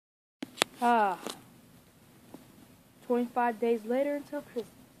Ah, 25 days later until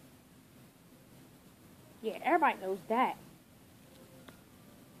Christmas. Yeah, everybody knows that.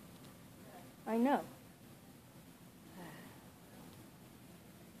 I know.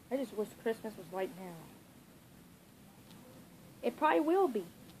 I just wish Christmas was right now. It probably will be.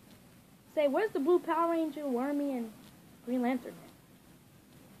 Say, where's the Blue Power Ranger, Wormy, and Green Lantern at?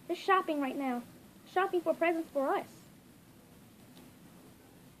 They're shopping right now. Shopping for presents for us.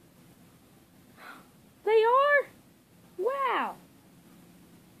 They are? Wow.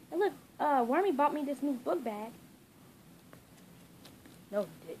 And look, Wormy bought me this new book bag. No, he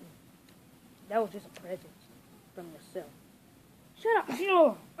didn't. That was just a present from yourself. Shut up.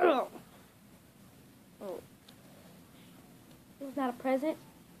 Oh. It was not a present.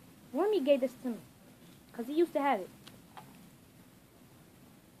 Wormy gave this to me, because he used to have it.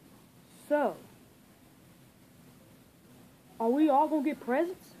 So, are we all going to get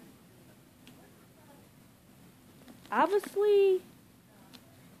presents? Obviously,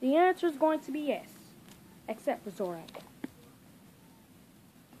 the answer is going to be yes, except for Zorak.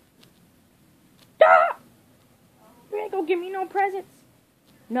 Ah! You ain't going to give me no presents?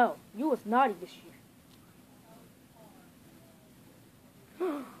 No, you was naughty this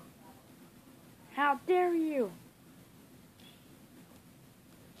year. How dare you?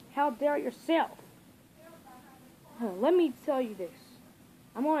 How dare yourself? Let me tell you this.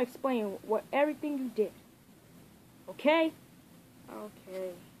 I'm going to explain everything you did. Okay?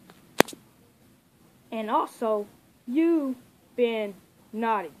 Okay. And also, you've been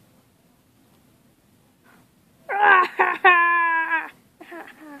naughty.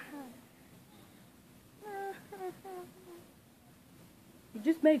 You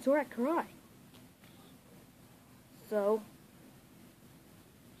just made Zorak cry. So,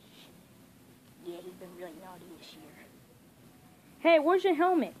 yeah, he's been really naughty this year. Hey, where's your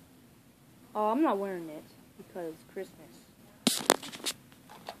helmet? Oh, I'm not wearing it because it's Christmas.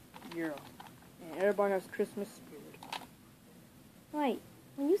 Yeah. And everybody has Christmas spirit. Wait,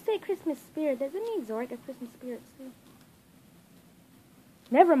 when you say Christmas spirit, does it mean Zorak has Christmas spirit too?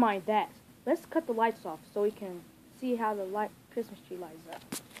 Never mind that. Let's cut the lights off so we can see how the Christmas tree lights up.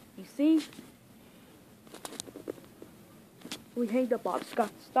 You see? We hanged up our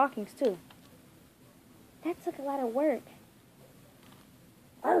stockings too. That took a lot of work.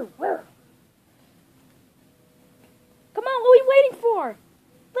 Come on, what are we waiting for?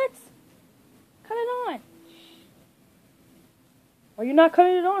 Let's cut it on. Are you not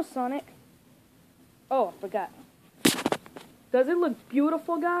cutting it on, Sonic? Oh, I forgot. Does it look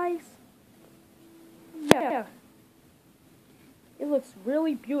beautiful, guys? Yeah. It looks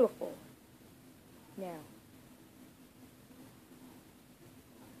really beautiful. Now.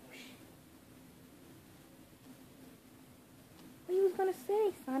 What you was gonna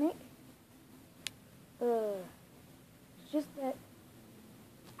say, Sonic? Just that.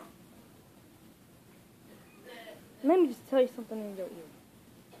 Let me just tell you something in your ear.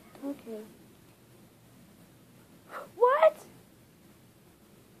 Okay. What?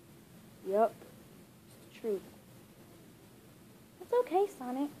 Yep. It's the truth. It's okay,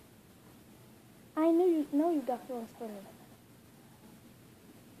 Sonic. I know you got feelings for me.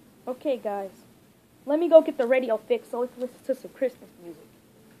 Okay, guys. Let me go get the radio fixed so we can listen to some Christmas music.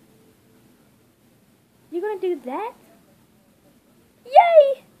 You gonna do that?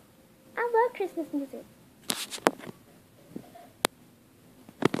 Yay! I love Christmas music.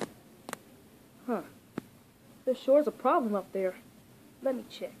 Huh. There sure is a problem up there. Let me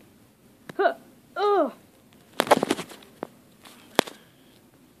check. Huh. Ugh.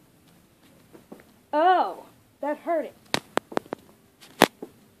 Oh, that hurt it.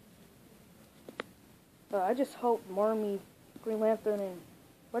 I just hope Wormy, Green Lantern, and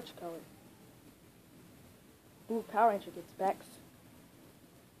whatchamacallit, Blue Power Ranger gets back.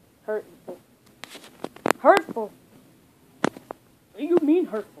 Hurtful. Hurtful? What do you mean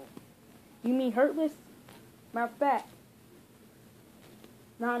hurtful? You mean hurtless? Matter of fact,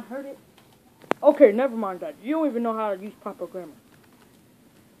 non-hurted? Okay, never mind that. You don't even know how to use proper grammar.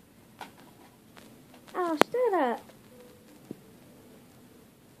 Oh, shut up.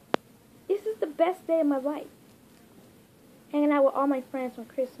 This is the best day of my life. Hanging out with all my friends on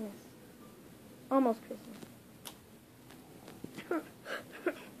Christmas. Almost Christmas.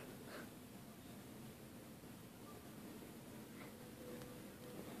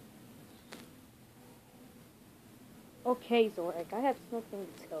 Okay, Zorak, I have something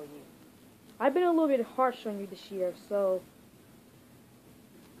to tell you. I've been a little bit harsh on you this year, so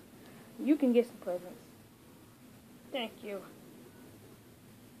you can get some presents. Thank you.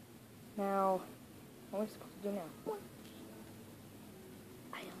 Now, what are we supposed to do now?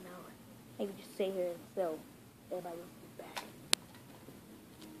 I don't know. I can just stay here so everybody is back.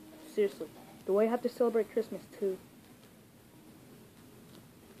 Seriously, do I have to celebrate Christmas too?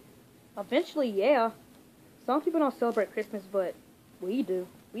 Eventually, yeah. Some people don't celebrate Christmas, but we do.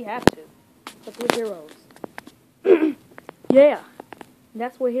 We have to. Because we're heroes. Yeah.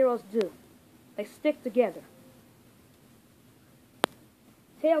 That's what heroes do. They stick together.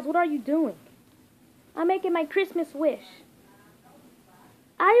 Tails, what are you doing? I'm making my Christmas wish.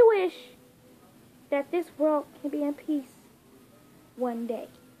 I wish that this world can be in peace one day.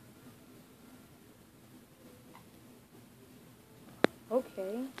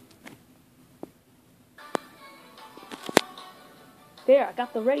 Okay. There, I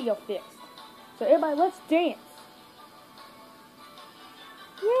got the radio fixed. So everybody, let's dance.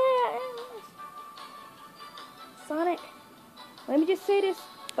 Yeah. Sonic, let me just say this,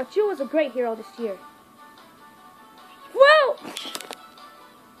 but you was a great hero this year. Whoa!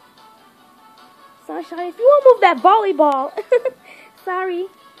 Sunshine, if you won't move that volleyball. Sorry.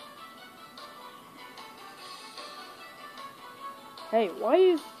 Hey, why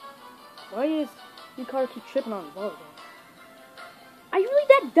is Ricardo keep tripping on the volleyball? Are you really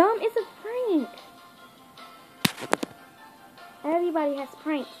that dumb? It's a prank. Everybody has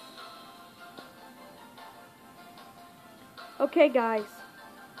pranks. Okay, guys.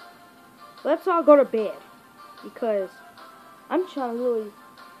 Let's all go to bed. Because I'm trying to really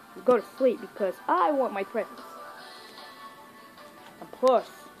go to sleep because I want my presents. And plus,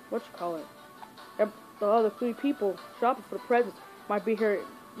 the other 3 people shopping for the presents might be here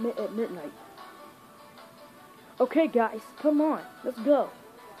at midnight. Okay, guys, come on, let's go.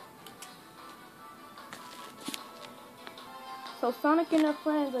 So Sonic and their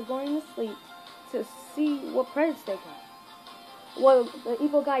friends are going to sleep to see what presents they got. Will the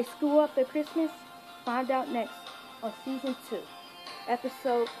evil guys screw up their Christmas? Find out next on Season 2,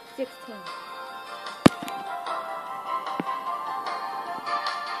 Episode 16.